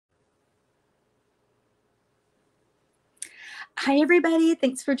Hi, everybody.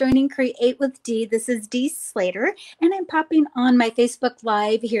 Thanks for joining Create with Dee. This is Dee Slater, and I'm popping on my Facebook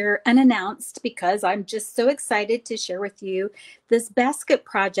Live here unannounced because I'm just so excited to share with you this basket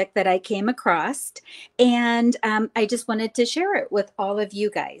project that I came across, and I just wanted to share it with all of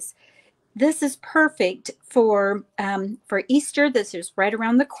you guys. This is perfect for Easter. This is right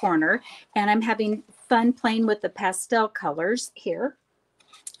around the corner, and I'm having fun playing with the pastel colors here.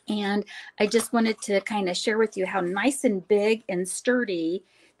 And I just wanted to kind of share with you how nice and big and sturdy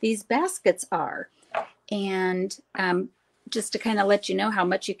these baskets are. And just to kind of let you know how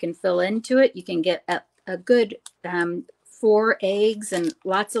much you can fill into it, you can get a good 4 eggs and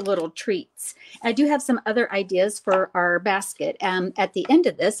lots of little treats. I do have some other ideas for our basket at the end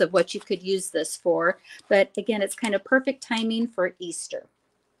of this of what you could use this for. But again, it's kind of perfect timing for Easter.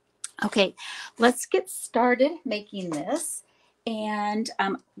 Okay, let's get started making this. And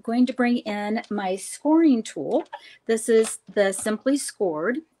I'm going to bring in my scoring tool. This is the Simply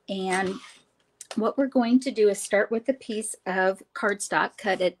Scored. And what we're going to do is start with a piece of cardstock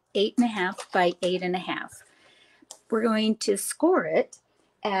cut at 8.5 by 8.5. We're going to score it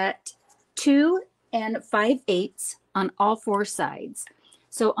at 2 5/8 on all 4 sides.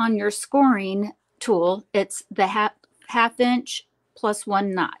 So on your scoring tool, it's the half inch plus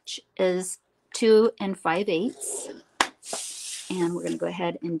 1 notch is 2 5/8. And we're going to go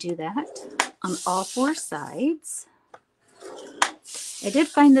ahead and do that on all 4 sides. I did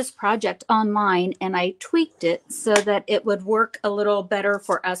find this project online and I tweaked it so that it would work a little better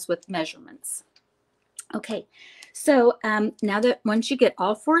for us with measurements. Okay, so now that once you get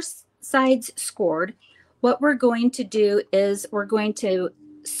all 4 sides scored, what we're going to do is we're going to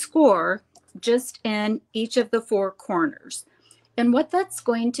score just in each of the 4 corners. And what that's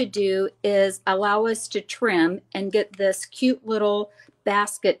going to do is allow us to trim and get this cute little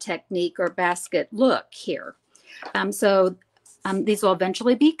basket technique or basket look here. These will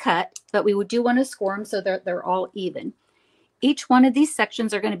eventually be cut, but we do want to score them so they're all even. Each one of these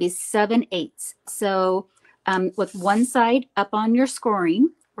sections are going to be 7/8. So with one side up on your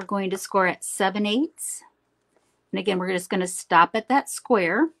scoring, we're going to score at 7/8. And again, we're just going to stop at that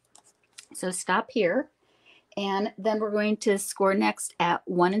square. So stop here. And then we're going to score next at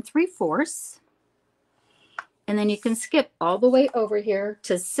 1 3/4. And then you can skip all the way over here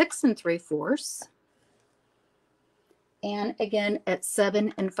to 6 3/4. And again at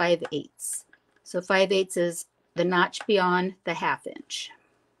 7 5/8. So 5/8 is the notch beyond the half inch.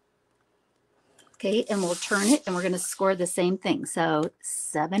 Okay, and we'll turn it and we're going to score the same thing. So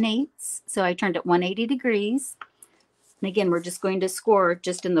 7/8. So I turned it 180 degrees. And again, we're just going to score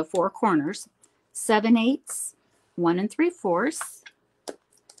just in the 4 corners. 7/8, 1 3/4,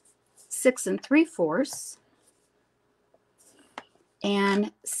 6 3/4,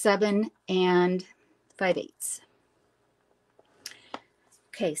 and 7 5/8.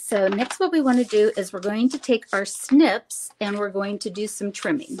 Okay, so next what we want to do is we're going to take our snips and we're going to do some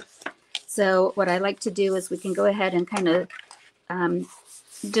trimming. So what I like to do is we can go ahead and kind of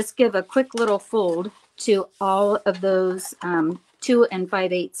just give a quick little fold to all of those 2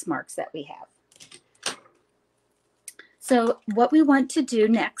 5/8 marks that we have. So what we want to do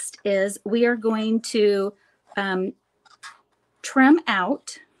next is we are going to trim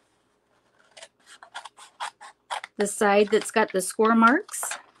out the side that's got the score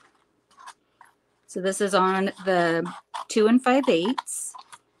marks. So this is on the 2 5/8.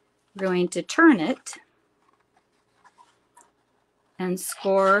 We're going to turn it and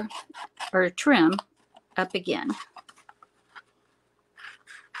score or trim up again.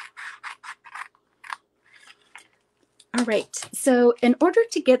 All right, so in order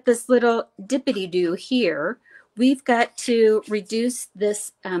to get this little dippity-doo here, we've got to reduce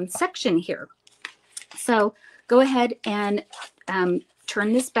this section here. So go ahead and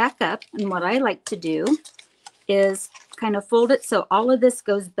turn this back up. And what I like to do is kind of fold it so all of this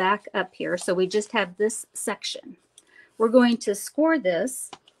goes back up here. So we just have this section. We're going to score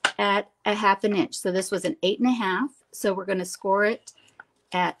this at a 1/2 inch. So this was an 8.5. So we're going to score it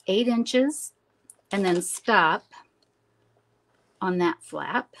at 8 inches and then stop on that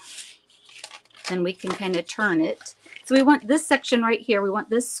flap. Then we can kind of turn it. So we want this section right here, we want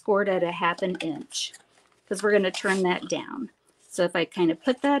this scored at a 1/2 inch because we're going to turn that down. So if I kind of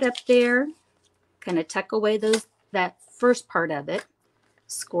put that up there, kind of tuck away that first part of it,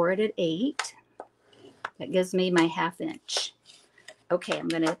 score it at 8. That gives me my 1/2 inch. Okay,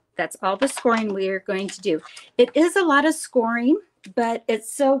 that's all the scoring we are going to do. It is a lot of scoring, but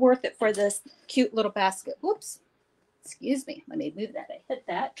it's so worth it for this cute little basket. Whoops. Excuse me, let me move that. I hit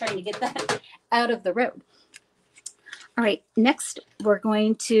that, trying to get that out of the road. All right, next we're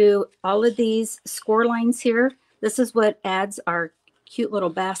going to, all of these score lines here, This is what adds our cute little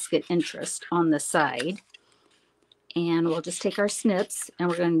basket interest on the side. And we'll just take our snips and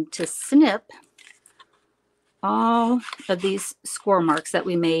we're going to snip all of these score marks that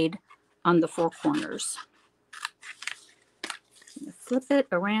we made on the four corners. Flip it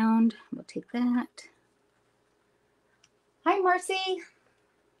around. We'll take that. Hi, Marcy.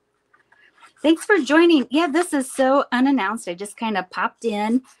 Thanks for joining. Yeah, this is so unannounced. I just kind of popped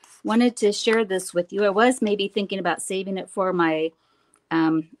in, wanted to share this with you. I was maybe thinking about saving it for my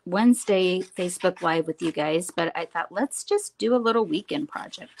Wednesday Facebook Live with you guys, but I thought let's just do a little weekend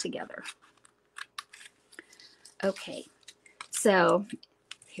project together. Okay, so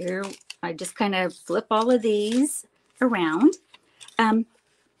here I just kind of flip all of these around.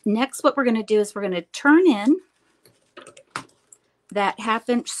 Next, what we're going to do is we're going to turn in that 1/2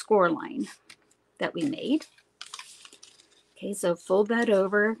 inch score line that we made. Okay, so fold that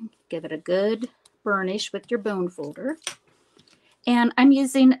over, give it a good burnish with your bone folder. And I'm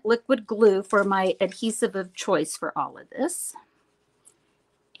using liquid glue for my adhesive of choice for all of this.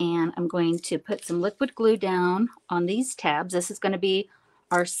 And I'm going to put some liquid glue down on these tabs. This is going to be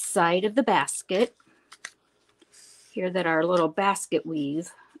our side of the basket here that our little basket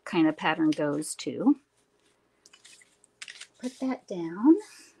weave kind of pattern goes to. Put that down.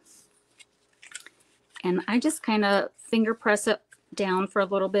 And I just kind of finger press it down for a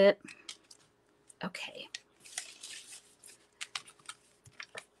little bit. Okay.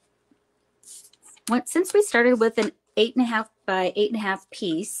 Since we started with an 8.5 by 8.5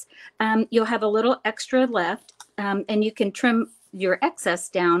 piece, you'll have a little extra left, and you can trim your excess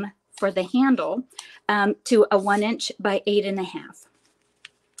down for the handle to a 1 inch by 8.5.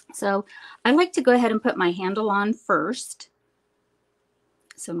 So I like to go ahead and put my handle on first.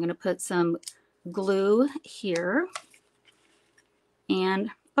 So I'm going to put some glue here, and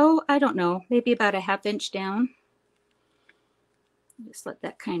oh, I don't know, maybe about a 1/2 inch down. Just let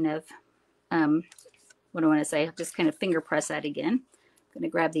that kind of what do I want to say? I'll just kind of finger press that again. I'm going to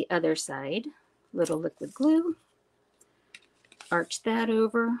grab the other side, little liquid glue, arch that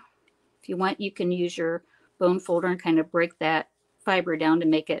over. If you want, you can use your bone folder and kind of break that fiber down to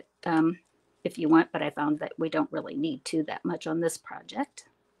make it if you want, but I found that we don't really need to that much on this project.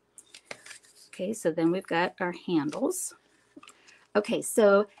 Okay, so then we've got our handles. Okay,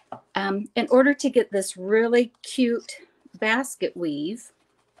 so in order to get this really cute basket weave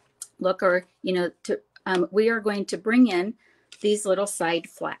look, or you know, we are going to bring in these little side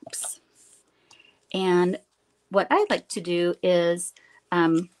flaps. And what I like to do is,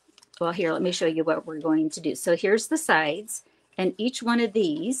 well, here, let me show you what we're going to do. So here's the sides, and each one of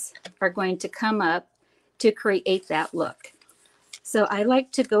these are going to come up to create that look. So I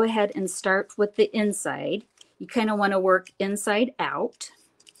like to go ahead and start with the inside. You kind of want to work inside out.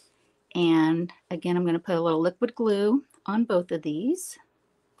 And again, I'm going to put a little liquid glue on both of these.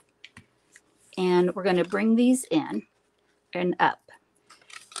 And we're going to bring these in and up.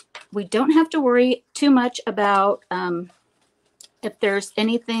 We don't have to worry too much about if there's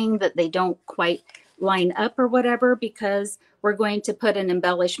anything that they don't quite line up or whatever, because we're going to put an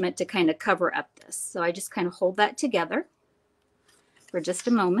embellishment to kind of cover up this. So I just kind of hold that together for just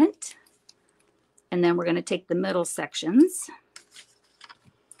a moment. And then we're going to take the middle sections.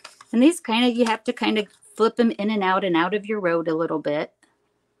 And these kind of, you have to kind of flip them in and out of your road a little bit.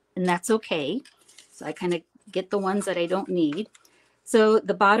 And that's okay. So I kind of get the ones that I don't need. So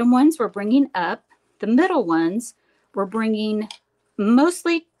the bottom ones we're bringing up. The middle ones we're bringing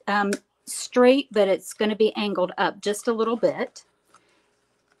mostly straight, but it's going to be angled up just a little bit.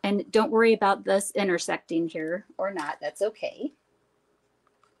 And don't worry about this intersecting here or not. That's okay.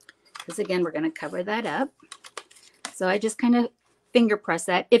 Because again, we're going to cover that up. So I just kind of finger press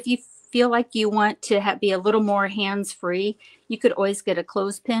that. If you feel like you want to be a little more hands-free, you could always get a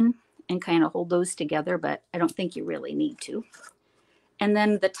clothespin and kind of hold those together, but I don't think you really need to. And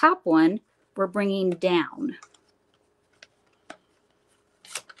then the top one, we're bringing down.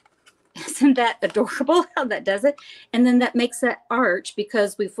 Isn't that adorable how that does it? And then that makes that arch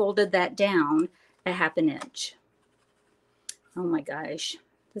because we folded that down a 1/2 inch. Oh my gosh,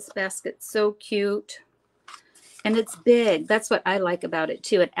 this basket's so cute. And it's big. That's what I like about it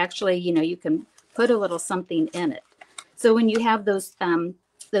too. It actually, you know, you can put a little something in it. So when you have those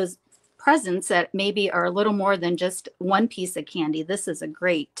presents that maybe are a little more than just one piece of candy, this is a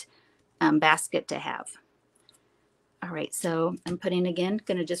great basket to have. All right, so I'm putting again,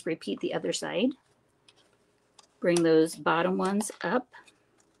 going to just repeat the other side. Bring those bottom ones up.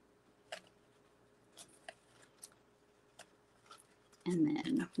 And then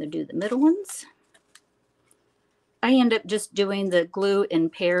I'm going to do the middle ones. I end up just doing the glue in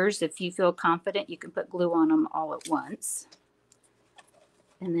pairs. If you feel confident, you can put glue on them all at once.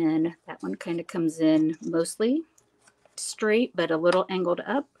 And then that one kind of comes in mostly straight, but a little angled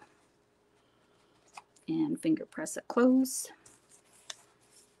up. And finger press it close.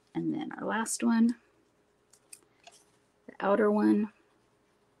 And then our last one, the outer one.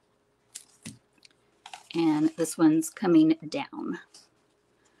 And this one's coming down.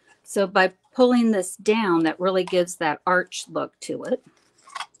 So by pulling this down, that really gives that arch look to it.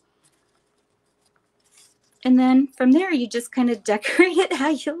 And then from there, you just kind of decorate it how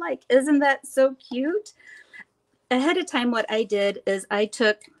you like. Isn't that so cute? Ahead of time, what I did is I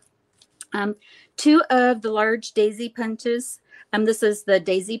took 2 of the large daisy punches. This is the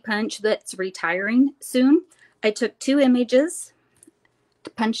daisy punch that's retiring soon. I took 2 images,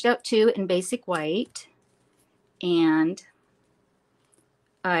 punched out 2 in basic white, and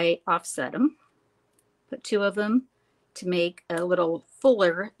I offset them, put 2 of them to make a little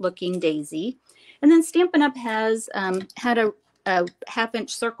fuller looking daisy. And then Stampin' Up! Has had a 1/2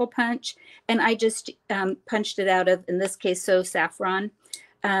 inch circle punch, and I just punched it out of, in this case, So Saffron,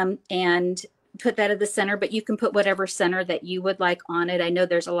 and put that at the center, but you can put whatever center that you would like on it. I know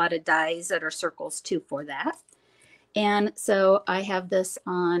there's a lot of dies that are circles too for that. And so I have this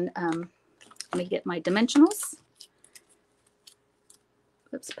on, let me get my dimensionals.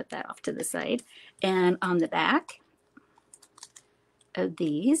 Oops, put that off to the side. And on the back of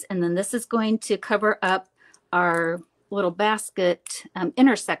these, and then this is going to cover up our little basket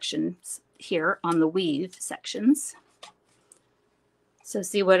intersections here on the weave sections. So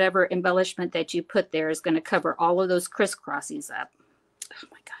see, whatever embellishment that you put there is going to cover all of those crisscrossies up. Oh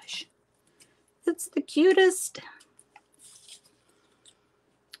my gosh, it's the cutest.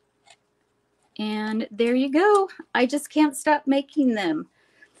 And there you go. I just can't stop making them.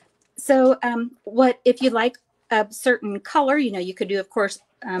 So what if you like a certain color, you know, you could do, of course,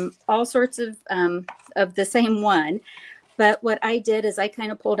 all sorts of the same one. But what I did is I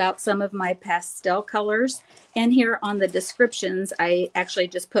kind of pulled out some of my pastel colors. And here on the descriptions, I actually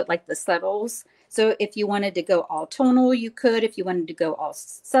just put like the subtles. So if you wanted to go all tonal, you could. If you wanted to go all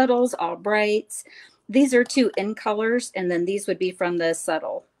subtles, all brights. These are 2 in colors, and then these would be from the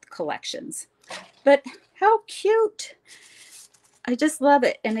subtle collections. But how cute. I just love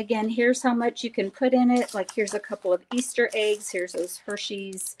it. And again, here's how much you can put in it. Like here's a couple of Easter eggs. Here's those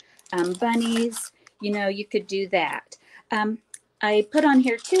Hershey's bunnies. You know, you could do that. I put on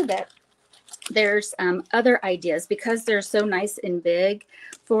here too that there's other ideas because they're so nice and big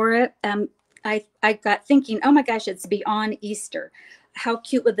for it. I got thinking, oh my gosh, it's beyond Easter. How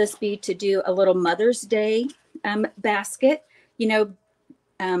cute would this be to do a little Mother's Day basket? You know,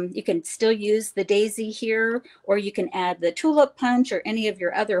 you can still use the daisy here, or you can add the tulip punch or any of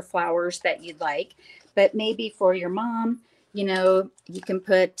your other flowers that you'd like. But maybe for your mom, you know, you can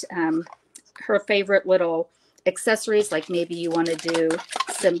put her favorite little accessories, like maybe you want to do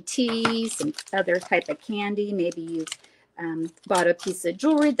some tea, some other type of candy. Maybe you've bought a piece of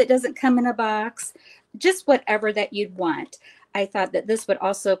jewelry that doesn't come in a box, just whatever that you'd want. I thought that this would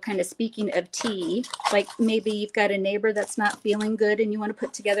also, kind of speaking of tea, like maybe you've got a neighbor that's not feeling good and you want to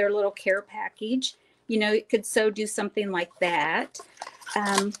put together a little care package. You know, you could so do something like that.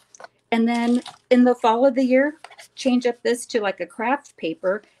 And then in the fall of the year, change up this to like a craft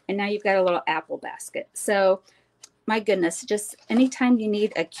paper, and now you've got a little apple basket. So my goodness, just anytime you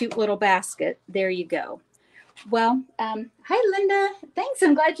need a cute little basket, there you go. Well, hi, Linda. Thanks.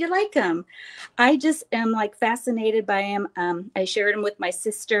 I'm glad you like them. I just am like fascinated by them. I shared them with my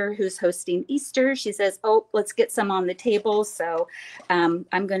sister who's hosting Easter. She says, oh, let's get some on the table. So I'm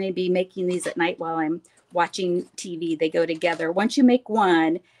going to be making these at night while I'm watching TV. They go together. Once you make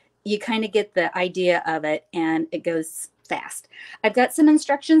one, you kind of get the idea of it, and it goes fast. I've got some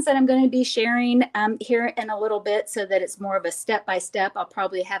instructions that I'm going to be sharing here in a little bit so that it's more of a step-by-step. I'll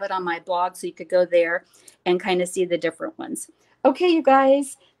probably have it on my blog so you could go there and kind of see the different ones. Okay, you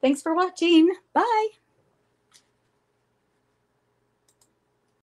guys, thanks for watching. Bye.